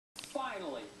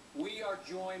finally, we are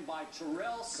joined by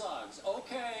Terrell Suggs.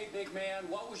 Okay, big man,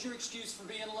 what was your excuse for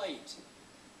being late?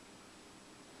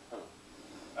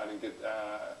 I didn't get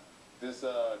this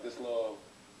little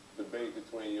debate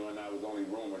between you and I was only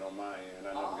rumored on my end.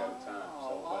 I never got time.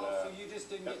 So you just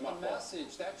didn't get the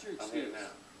message. That's your excuse. I'm here now.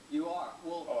 You are.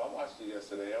 Well. Oh, I watched you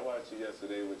yesterday. I watched you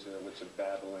yesterday with your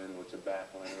babbling, with your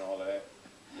baffling, and all of that.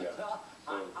 Yeah. Well,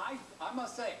 So, I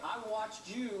must say, I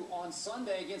watched you on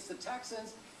Sunday against the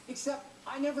Texans, except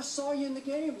I never saw you in the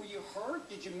game. Were you hurt?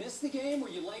 Did you miss the game? Were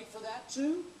you late for that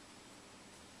too?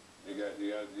 You got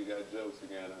jokes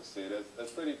again. I see.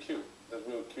 That's pretty cute. That's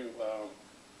real cute.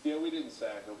 Yeah, we didn't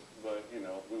sack them, but you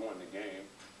know, we won the game.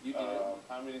 You did.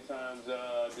 How many times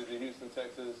did the Houston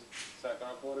Texans sack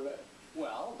our quarterback?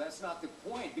 Well, that's not the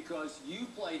point because you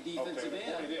play defensive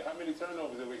end. How many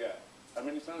turnovers did we get? How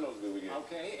many turnovers did we get?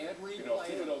 Okay, Ed Reed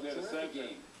played a those terrific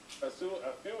game. A few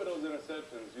of those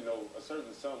interceptions, you know, a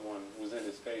certain someone was in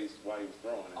his face while he was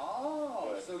throwing it.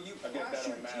 Oh, but so you I guess that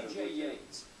pressured don't matter T.J.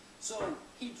 Yates. So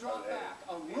he dropped back.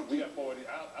 A rookie. We got 40.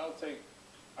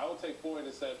 I would take 4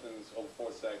 interceptions over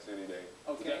 4 sacks any day.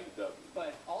 Okay. We got the W.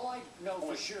 But all I know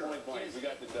for sure is we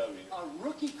got the W. A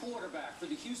rookie quarterback for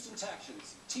the Houston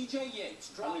Texans, T.J. Yates,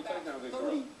 dropped back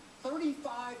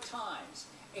 35 times,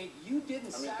 and you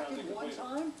didn't sack him one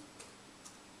time?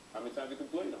 How many times did he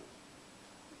complete them?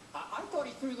 I thought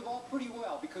he threw the ball pretty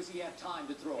well because he had time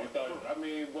to throw it.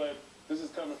 But this is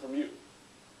coming from you.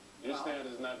 Your standard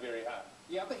is not very high.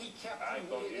 Yeah, but he kept you. I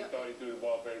thought he threw the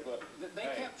ball very close. They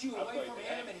kept you away from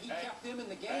him, and he kept them in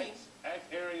the game.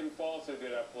 Ask Arian Foster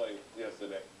did I play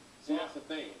yesterday. See, that's the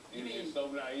thing. You're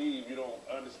so naive, you don't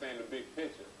understand the big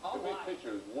picture. The big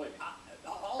picture is winning.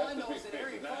 All I know is that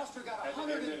Arian Foster got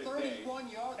 131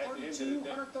 yards,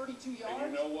 132 yards.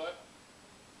 And you know what?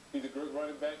 He's a good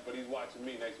running back, but he's watching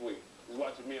me next week. He's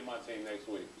watching me and my team next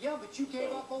week. Yeah, but you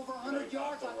gave up over 100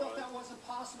 yards. I thought that wasn't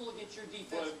possible against your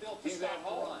defense built to stop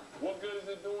the run. What good is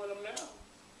it doing him now?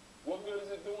 What good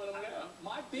is it doing him now?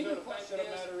 My bigger question is...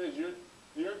 The fact of the matter is,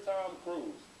 you're Tom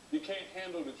Cruise. You can't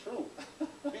handle the truth.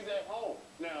 He's at home.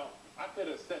 Now, I could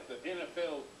have set the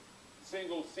NFL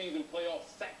single-season playoff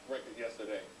sack record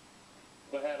yesterday.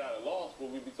 But had I lost,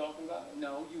 would we be talking about it?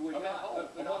 No, you would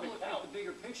not. But I'm looking at the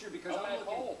bigger picture because I'm at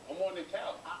home. I'm on the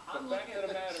couch. I'm looking at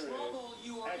the trouble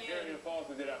you are in. Arian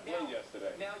Foster did I play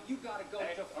yesterday? Now, you got to go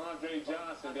to... Andre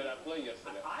Johnson did I play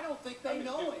yesterday? I don't think they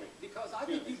know it because I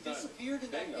think you disappeared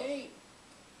in that game.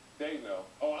 They know.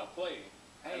 Oh, I played.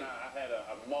 And I had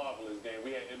a marvelous game.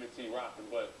 We had M&T rocking,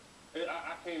 but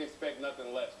I can't expect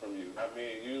nothing less from you. I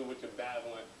mean, you with your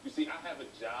babbling. You see, I have a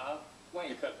job.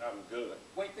 Because I'm good.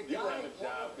 You have a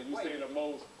job because you say the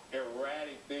most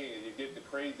erratic things. You get the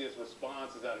craziest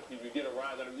responses out of people. You get a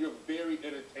rise out of them. You're very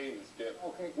entertaining, Skip.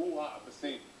 Okay. Woo-ha. But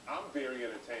see, I'm very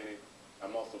entertaining.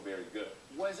 I'm also very good.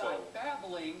 Was I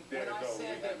babbling when I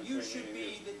said that you should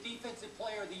be the defensive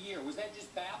player of the year? Was that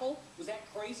just babble? Was that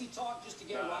crazy talk just to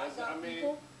get a rise out of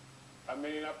people? I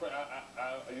try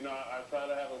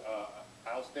to have an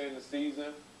outstanding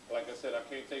season. Like I said, I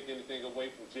can't take anything away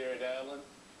from Jared Allen.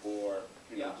 Or,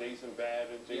 Jason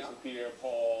Babin, Jason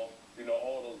Pierre-Paul,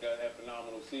 all those guys have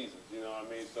phenomenal seasons, you know what I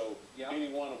mean? So any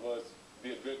one of us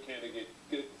be a good candidate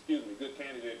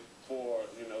for,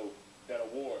 that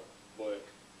award. But,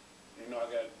 I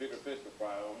got bigger fish to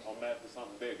fry. I'm after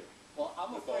something bigger. Well,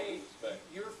 I'm afraid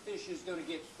your fish is going to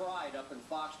get fried up in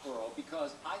Foxborough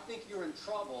because I think you're in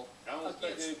trouble. I don't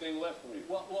expect anything less from you.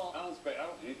 Well, I don't expect.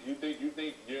 You think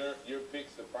your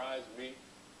pick surprised me?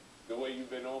 The way you've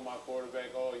been on my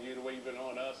quarterback all year, the way you've been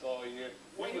on us all year.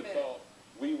 Wait a minute. Thought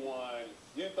we won.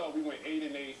 You thought we went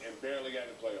 8-8 and barely got in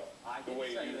the playoffs. I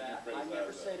didn't say that. I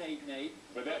never said 8-8.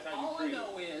 But that's how you treat us. All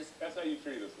I know is that's how you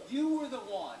treat us. You were the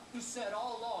one who said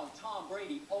all along Tom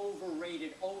Brady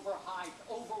overrated, overhyped,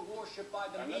 overworshipped by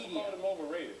the media. I never called him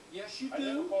overrated. Yes, you do. I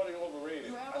never called him overrated.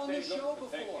 You have on this show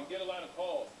before. He get a lot of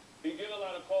calls. He get a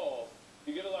lot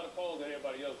of calls that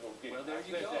everybody else will get. Well, there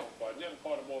you go. I never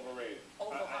called him overrated.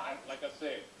 Overhyped. Like I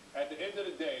said, at the end of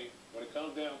the day, when it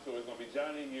comes down to it, it's going to be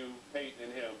Johnny, you, Peyton,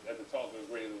 and him at the top of the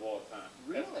greatest of all time.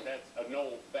 Really? That's a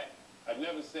known fact. I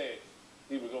never said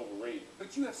he was overrated.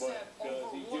 But you have said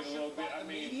over-worshipped by the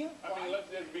media? Let's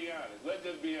just be honest.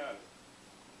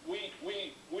 We 2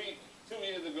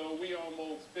 years ago, we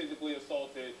almost physically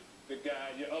assaulted the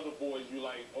guy, your other boys you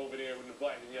like over there in the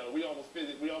black and yellow. We almost had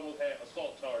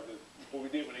assault charges what we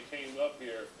did when they came up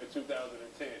here in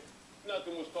 2010.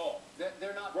 Nothing was called.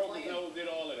 They're not broke playing. his nose, did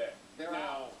all of that. They're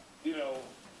out.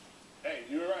 Hey,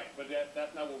 you're right, but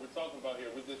that's not what we're talking about here.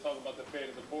 We're just talking about the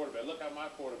fairness of quarterback. Look how my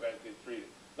quarterback gets treated.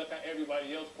 Look how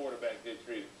everybody else quarterback gets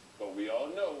treated. But we all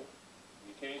know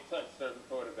you can't touch certain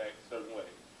quarterbacks certain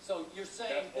ways. So you're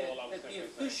saying That's all I'm that the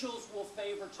simply officials will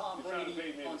favor Tom You're trying to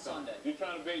Brady bait me on into something. Sunday? You're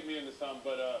trying to bait me into something,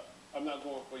 but I'm not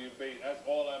going for your bait. That's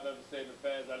all I've ever said in the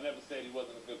past. I never said he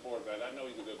wasn't a good quarterback. I know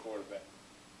he's a good quarterback.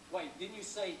 Wait, didn't you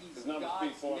say he's His numbers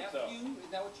God's speak for himself. nephew? Is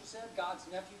that what you said? God's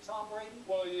nephew, Tom Brady?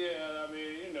 Well, yeah, I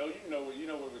mean, you know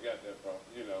where we got that from.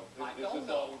 You know, I it's don't just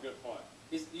all know. in good fun.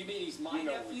 You mean he's my You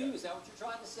know what we nephew? got. Is that what you're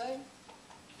trying to say?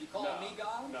 You calling me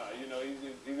God? No, you know,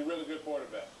 he's a really good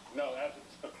quarterback. No,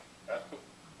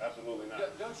 absolutely not.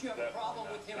 Don't you have a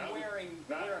problem with him wearing?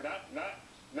 Not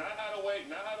how the way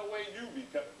you be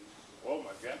cutting. Oh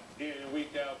my God, in and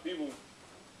week out, people.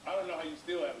 I don't know how you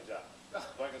still have a job.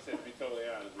 Like I said, to be totally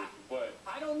honest with you, but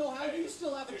I don't know how hey, you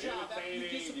still have a you're job after you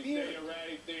entertaining, disappeared. You say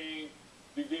erratic thing,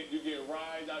 you get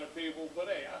rides out of people, but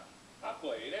hey, I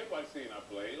played. Everybody's seen I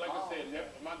played. Like I said,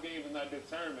 my game is not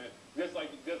determined. Just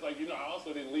like you know, I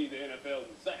also didn't lead the NFL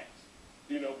in sacks.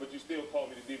 You know, but you still call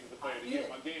me the defensive player of the year.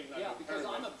 My game is not because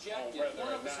I'm determined objective. on whether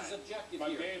One or of us not. is objective My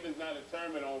here. game is not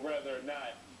determined on whether or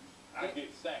not I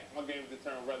get sacked. My game is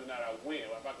determined whether or not I win.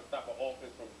 If I can stop an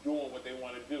offense from doing what they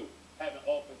want to do, having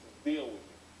offenses deal with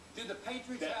it. Do the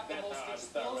Patriots have the that's most how I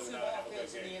decide whether explosive or not I have a good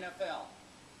offense in the game. NFL?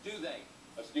 Do they?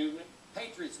 Excuse me?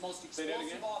 Patriots, most Say that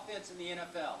explosive again? offense in the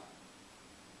NFL.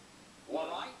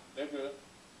 Well, All right? they're good.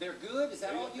 They're good? Is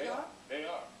that all you They got? They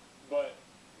are. But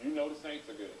you know the Saints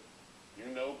are good. You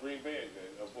know Green Bay is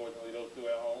good. Unfortunately, those two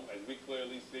at home, as we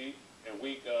clearly see, in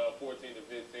week 14 to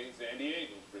 15, San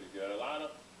Diego's pretty good. A lot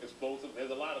of explosive.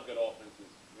 There's a lot of good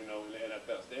offenses, you know, in the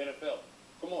NFL. It's the NFL.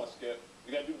 Come on, Skip.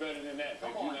 You got to do better than that.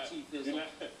 Come baby. on, T Sizzle.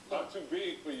 I'm too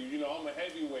big for you. You know, I'm a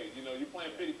heavyweight. You know, you're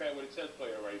playing pity pat with a chess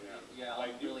player right now. Yeah,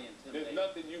 like I'm really intimidated. There's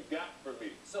nothing you got for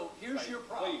me. So here's Like, your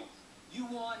problem. please. You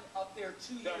won up there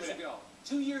 2 Tell years me that. ago.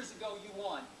 2 years ago you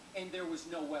won, and there was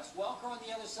no Wes Welker on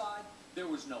the other side. There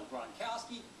was no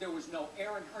Gronkowski. There was no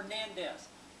Aaron Hernandez.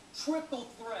 Triple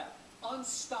threat,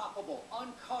 unstoppable,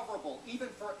 uncoverable, even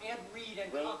for Ed Reed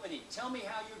and Really? company. Tell me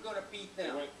how you're going to beat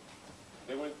them.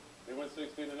 They went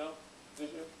 16-0 this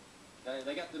year.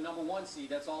 They got the #1 seed.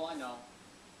 That's all I know.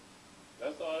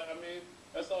 That's all. I mean,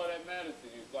 that's all that matters to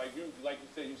you. Like you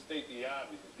said, you state the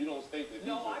obvious. You don't state the.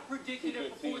 No, I predicted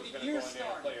it before the year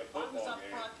started. I was up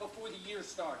game. front before the year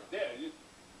started. Yeah,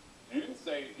 you didn't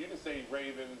say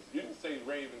Ravens. You didn't say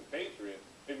Ravens Patriots.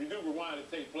 If you do rewind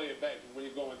the tape, play it back when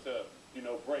you're going to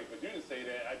break. But you didn't say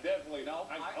that. I definitely. No,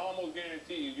 I almost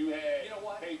guarantee you had You know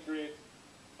what? Patriots,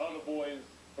 other boys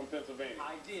from Pennsylvania.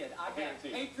 I did. I had guarantee.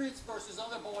 Patriots versus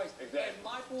other boys. Exactly. And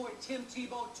my boy Tim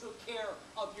Tebow took care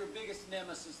of your biggest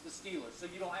nemesis, the Steelers, so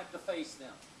you don't have to face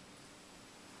them.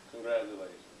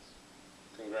 Congratulations.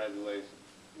 Congratulations.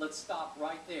 Let's stop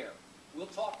right there. We'll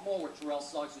talk more with Terrell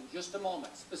Suggs in just a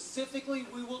moment. Specifically,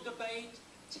 we will debate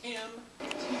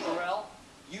Terrell,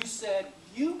 you said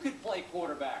you could play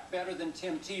quarterback better than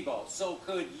Tim Tebow. So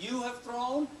could you have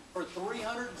thrown for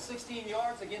 316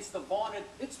 yards against the vaunted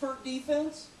Pittsburgh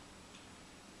defense?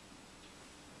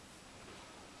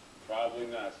 Probably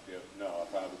not, Skip. No, I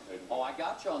probably couldn't. Oh, I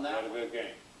got you on He that had a one. good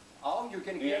game. Oh, you're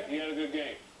going to He give had a good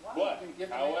game. Wow, But, you're gonna give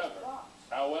the man his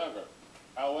however,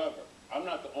 props. I'm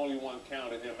not the only one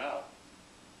counting him out.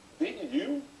 Didn't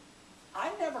you?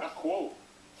 I never I quote.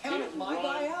 counted "His my run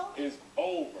guy out. is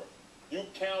over." You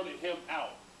counted him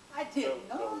out. I did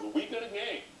The not. week of the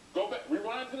game. Go back,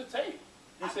 rewind to the tape.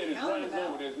 You I said his counted run is him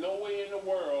over. out. There's no way in the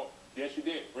world. Yes, you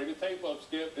did. Bring the tape up,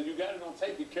 Skip. And you got it on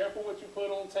tape. Be careful what you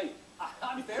put on tape.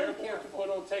 I'm Be very careful what careful. you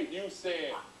put on tape. You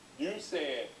said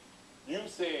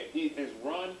his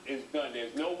run is done.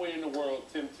 There's no way in the world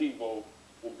Tim Tebow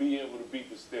will be able to beat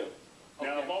the Steelers.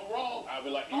 Now, Okay. if I'm wrong, I'll be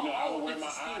like, I will wear my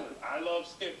it's the Steelers. I love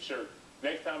Skip shirt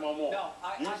next time I'm on. No,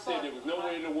 you I said thought- there was no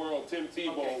way in the world Tim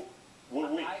Tebow Okay.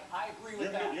 would win. I agree with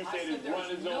You- that. you I said his said run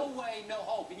there's is no over. way, no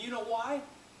hope. And you know why?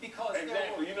 Because there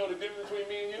Exactly. were... You know the difference between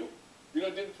me and you? You know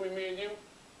the difference between me and you?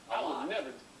 A I lot. would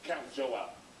never count Joe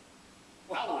out.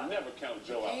 I Well, would never count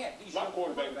Joe out. can't. He's My your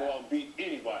quarterback can go quarterback. out and beat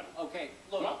anybody. Okay,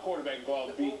 look. My quarterback can go out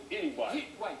and beat anybody.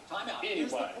 Wait, time out.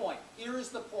 Here's the Anybody. point. Here is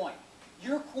the point.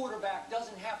 Your quarterback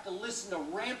doesn't have to listen to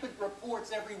rampant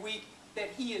reports every week that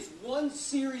he is one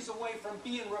series away from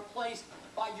being replaced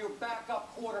by your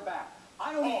backup quarterback.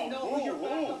 I don't even know who your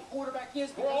backup quarterback is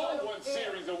We're because I all don't one care.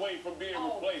 series away from being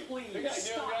Oh, replaced. please, They got young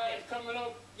stop guys it. coming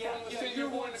up Yeah, from the yeah, senior you're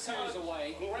going one to series college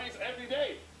away. who ranks every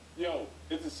day. Yo,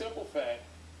 it's a simple fact.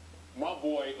 My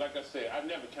boy, like I said, I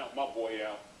never count my boy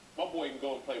out. My boy can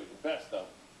go and play with the best of them.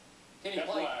 Can he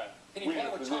That's play? why Can he we're in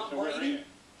play the with Tom position we're Brady? in.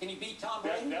 Can he beat Tom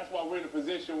That's, Brady? that's why we're in the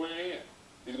position we're in.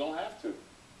 He's gonna have to.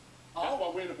 That's Oh. why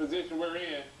we're in the position we're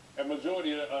in. And the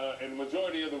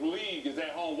majority of the league is at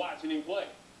home watching him play.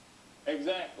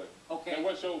 Exactly. Okay. And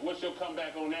what's your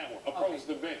comeback on that one? Approach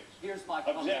the bench. Here's my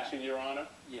comeback. Objection, Your Honor.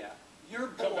 Yeah. Your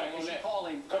boy, Come back on as you that. call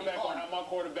him. Come back on how my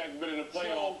quarterback's been in the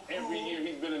playoff every year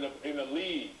he's been in the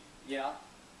league. Yeah.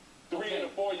 3 Okay. of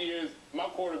the 4 years, my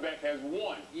quarterback has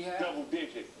won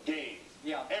double-digit games.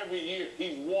 Yeah. Every year,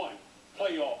 he's won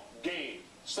playoff games.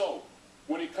 So,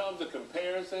 when it comes to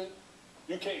comparison,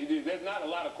 you can't. There's not a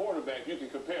lot of quarterbacks you can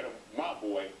compare to my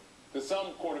boy. Because some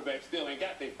quarterbacks still ain't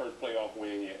got their first playoff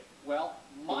win yet. Well,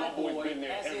 my boy's boy, been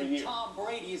there as every in year. Tom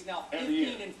Brady, is now Every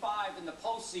year. 15-5 in the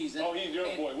postseason. Oh, he's your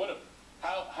boy.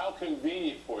 How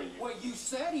convenient for you. Well, you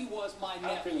said he was my nephew.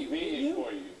 How convenient didn't you?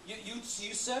 for you.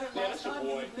 You said it Yeah, last that's your time.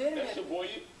 boy. You admitted That's it. your boy.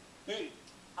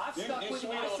 I've stuck with him.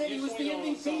 sweet I on- said he you was the sweet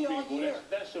on some MVP all people. year.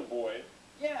 That's your boy.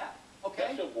 Yeah. Okay.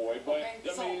 That's your boy. But Okay,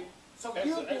 I mean, so at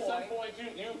your some boy. point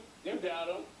you doubt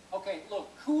him. Okay, look,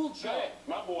 Cool Go Joe. ahead,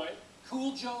 my boy.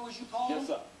 Cool Joe, as you call him. Yes,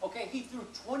 sir. Okay, he threw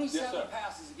 27 Yes, sir.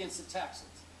 passes against the Texans.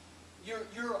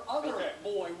 Your other Okay.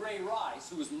 boy, Ray Rice,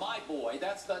 who was my boy,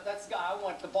 that's the guy I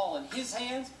want the ball in his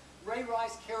hands. Ray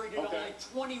Rice carried it Okay. only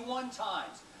 21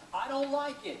 times. I don't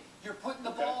like it. You're putting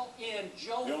the Okay. ball in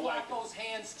Joe You don't like Flacco's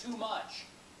hands too much.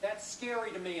 That's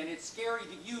scary to me, and it's scary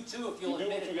to you too if you'll You do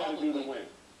admit what it you got to publicly. do to win.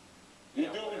 You Yeah,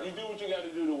 do whatever. what you got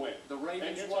to do to win. The Ravens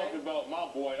And you're way? talking about my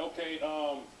boy. Okay,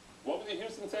 what was the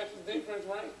Houston Texans defense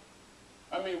rank?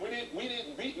 I mean, we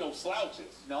didn't beat no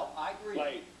slouches. No, I agree.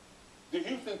 Like the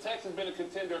Houston Texans been a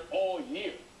contender all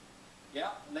year.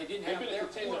 Yeah, and they didn't They've have been their a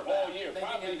contender quarterback. all year. They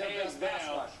Probably didn't have their hands best pass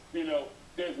down. rush. You know,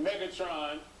 there's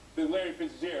Megatron, there's Larry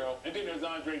Fitzgerald, and then there's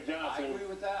Andre Johnson. I agree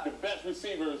with that. The best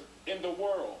receivers in the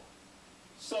world.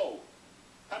 So,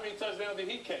 how many touchdowns did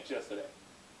he catch yesterday?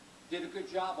 Did a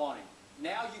good job on him.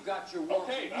 Now you got your work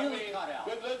Okay, I really mean, cut out.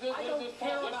 let's I don't just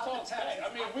care talk. about Let's the talk. Texans.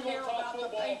 I mean, I we're gonna care talk about football.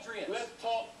 the Patriots. Let's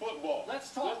talk football.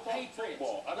 Let's talk Patriots.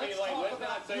 Football. I mean, Let's like, talk let's about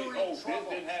not say, you're in oh, this trouble.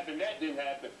 didn't happen, that didn't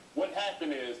happen. What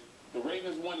happened is the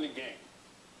Ravens won the game.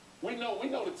 We know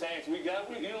the task we got.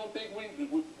 You don't think we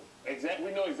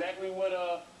know exactly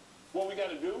what we got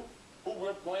to do, who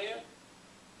we're playing.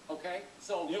 Okay,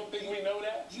 so You don't think we know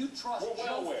that? you trust We're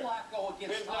well Joe aware. Flacco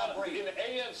against There's Tom not Brady? in the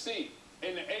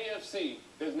AFC.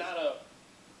 There's not a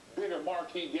bigger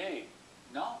marquee game.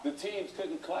 No. The teams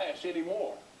couldn't clash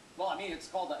anymore. Well, I mean, it's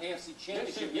called the AFC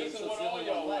Championship game, This is so what it's the all only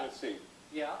y'all one want left. to see.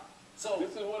 Yeah. So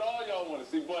This is what all y'all want to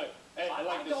see. But I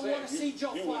like don't said, want to see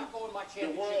Joe you Flacco in my the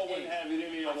championship world game. wouldn't have it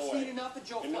any other I've way. seen enough of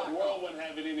Joe And the Flacco. world wouldn't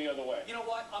have it any other way. You know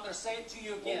what? I'm going to say it to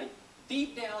you again.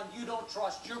 Deep down, you don't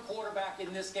trust your quarterback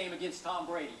in this game against Tom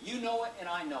Brady. You know it, and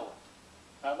I know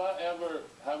it. Have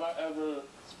I ever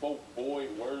spoke boy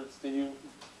words to you?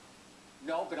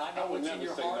 No, but I know I would what's in never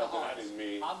your say heart of nothing I hearts. didn't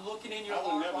mean. I'm looking in your I would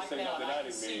heart never right say now, nothing and I I can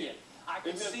didn't see mean. it. I can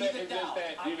It's just see that- the it's just doubt.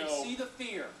 that, I you can know, see the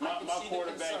fear. I My can see the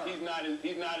quarterback, concern.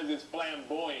 he's not as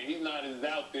flamboyant. He's not as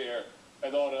out there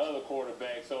as all the other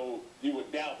quarterbacks. So you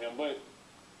would doubt him, but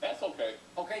that's okay.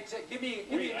 Okay, give me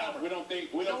a number. We don't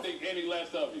think any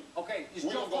less of you. Okay, is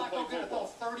We're Joe gonna go Flacco play going to throw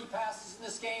football. 30 passes in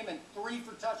this game and 3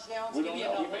 for touchdowns? We Give don't me a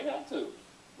know. We number. may have to.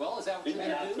 Well, is that what We you're may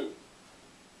going have to do? to.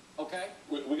 Okay.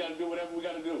 We got to do whatever we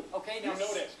got to do. Okay, You now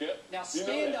know that, Skip. Now You know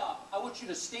stand that. up. I want you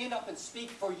to stand up and speak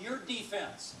for your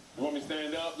defense. You want me to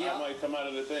stand up? Yeah. I might come out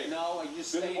of the thing. No, you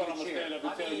just This stay is what in I'm the going to chair. stand up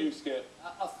and I tell mean, you, Skip.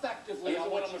 Effectively, This I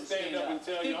is what want I'm you going to to stand up and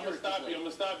tell you. I'm going to stop you. Figuratively. I'm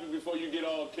going to stop you before you get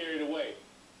all carried away.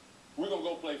 We're going to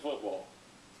go play football.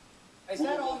 Is We're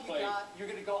that gonna all go you play got? You're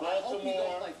going to go, I hope you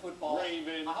Baltimore go play football.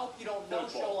 Ravens I hope you don't no-show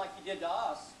football. like you did to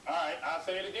us. All right, I'll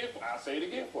say it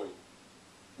again for you.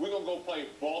 We're going to go play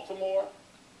Baltimore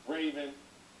Raven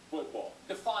football.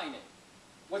 Define it.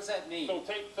 What's that mean? So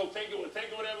take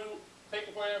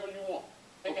it wherever you want.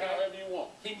 Take Okay. it however you want.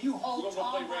 Can you hold We're gonna go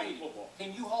Tom play Raven Brady? football.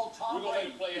 Can you hold Tom We're going to let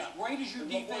Brady? it play As out. great as your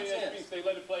There's no point defense in that is. speech. They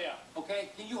let it play out. Okay,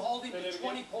 can you hold him Say to that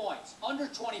 20 again. points? Under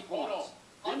 20 Hold on. points.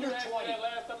 Under Didn't you ask me 20. that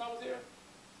last time I was here?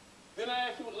 Didn't I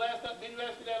ask you last time? Didn't you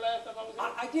ask me that last time I was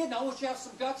here? I did. Now, I want you to have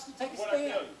some guts to take a What I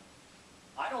stand. tell you?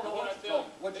 I don't know What I what you tell told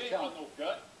you? me. What'd It you ain't tell about me? no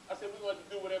gut. I said we're going to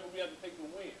do whatever we have to take to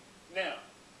win. Now,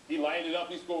 he lighted it up.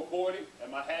 He scored 40.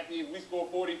 Am I happy if we score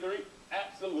 43?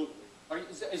 Absolutely.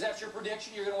 Is that your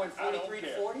prediction? You're going to win I don't 43 to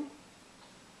care. 40?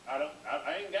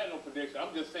 I ain't got no prediction.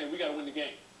 I'm just saying we got to win the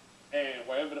game. And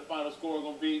wherever the final score is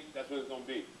going to be, that's what it's going to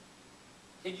be.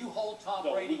 Can you hold Tom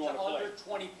So, Brady to we're gonna under play.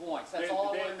 20 points? That's all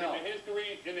I want to know. In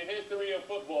the history of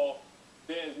football,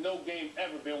 there's no game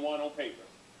ever been won on paper.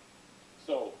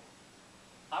 So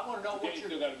I want to know the what game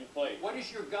still got to be played. what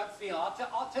is your gut feeling.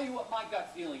 I'll tell you what my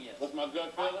gut feeling is. What's my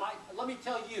gut feeling? Let me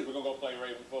tell We're you. gonna go play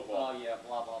Raven football. Oh yeah,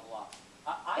 blah blah blah.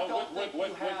 I don't think you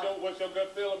have. What's your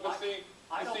gut feeling? But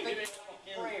I don't see, think it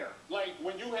you ain't have a prayer. like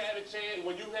when you had a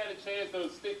chance to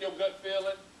stick your gut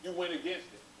feeling, you went against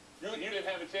it. You didn't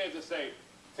have a chance to say,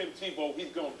 Tim Tebow,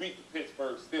 he's going to beat the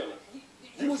Pittsburgh Steelers.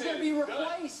 He was going to be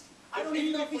replaced. I don't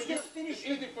even know if he's going to finish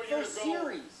the first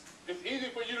series. It's easy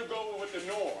for you to go with the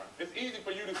norm. It's easy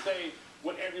for you to say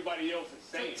what everybody else is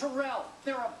saying. Terrell,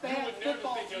 they're a bad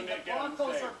football team. The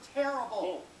Broncos are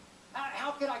terrible.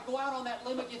 How could I go out on that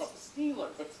limb against the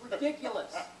Steelers? It's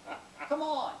ridiculous. Come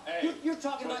on. Hey, you're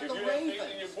talking about the Ravens.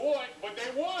 Your boy, but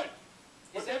they won.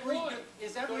 Is Edry going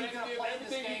to play in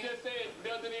this game? Everything you just said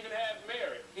doesn't even have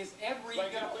merit. Is Edry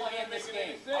going to play in this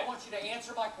game? I want you to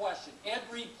answer my question.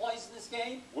 Edry plays in this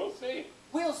game? We'll see.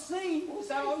 We'll see. Is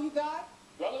that all you got?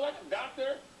 Do I look like a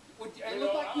doctor? It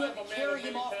looked like you had to carry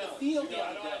him off the field the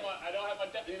other day. I don't have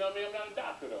my, you know what I mean? I'm not a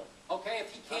doctor, though. Okay,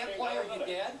 if he can't play, are you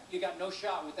dead? You got no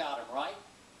shot without him, right?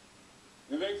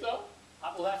 You think so?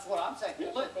 Well, that's what I'm saying.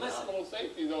 Listen,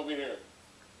 safeties over here.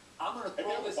 I'm going to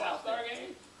throw this out there.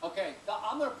 Okay,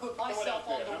 I'm going to put myself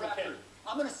on the record.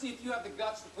 I'm going to see if you have the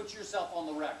guts to put yourself on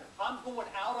the record. I'm going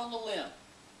out on the limb.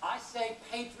 I say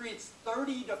Patriots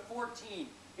 30-14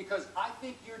 because I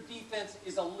think your defense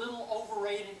is a little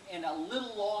overrated and a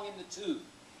little long in the tooth.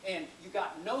 And you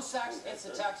got no sacks against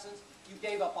the Texans. You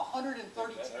gave up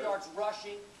 132 yards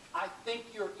rushing. I think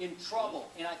you're in trouble,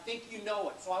 and I think you know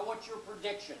it. So I want your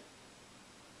prediction.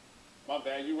 My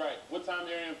bad, you're right. What time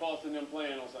Arian Foster and them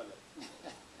playing on Sunday?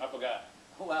 I forgot.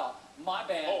 Well, my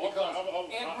bad, because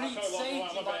Ed Reed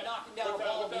saved you by knocking down a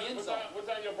ball in the end zone. What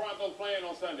time your Broncos playing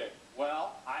on Sunday?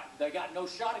 Well, they got no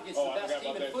shot against the best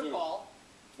team in football.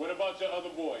 What about your other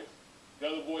boys? The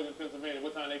other boys in Pennsylvania,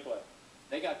 what time they play?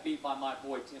 They got beat by my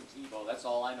boy Tim Tebow. That's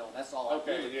all I know. That's all I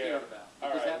really cared about.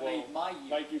 Because that made my year.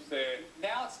 Like you said.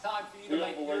 Now it's time for you to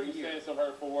make your year. You said some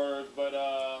hurtful words, but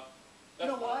you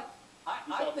know what?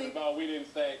 I think about we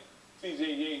didn't say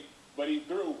T.J. Yates, but he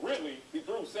threw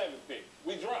 7 picks.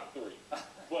 We dropped 3,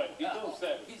 but he threw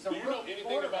 7. Do you know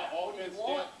anything about offense,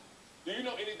 Skip? Do you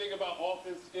know anything about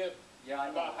offense, Skip? Yeah, I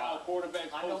know about how quarterbacks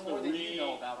supposed to read. I know more than you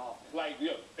know about offense. Like,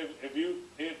 if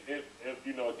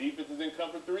you know a defense is in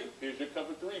cover 3, here's your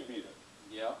cover 3 beater.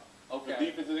 Yeah. Okay. The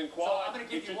defense is in quad. So I'm going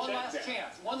to give you one last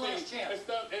chance. One last chance.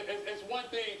 It's one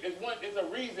thing. It's a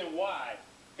reason why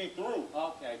he threw.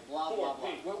 Okay. Blah blah blah.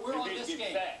 We're on this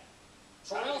game.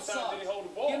 Terrell Suggs,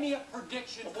 give me a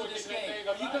prediction for this game.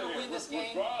 Are you going to win this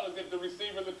game? Regardless if the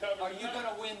receivers are covered. Are you going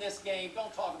to win this game?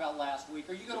 Don't talk about last week.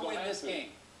 Are you going to win this game?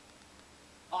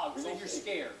 Oh, so you're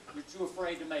scared. You're too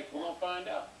afraid to make one. We're going to find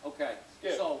out. Okay.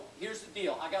 So here's the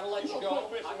deal. I got to let you go.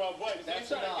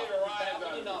 That's enough. You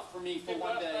babbled enough for me for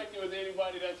one day. Thank you as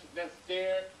anybody that's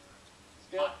scared.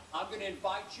 I'm going to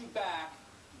invite you back.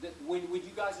 When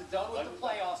you guys are done with the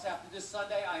playoffs after this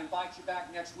Sunday, I invite you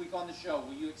back next week on the show.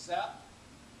 Will you accept?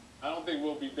 I don't think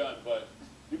we'll be done, but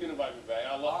you can invite me back.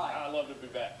 I love to be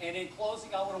back. And in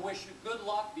closing, I want to wish you good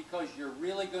luck because you're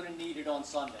really going to need it on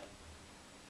Sunday.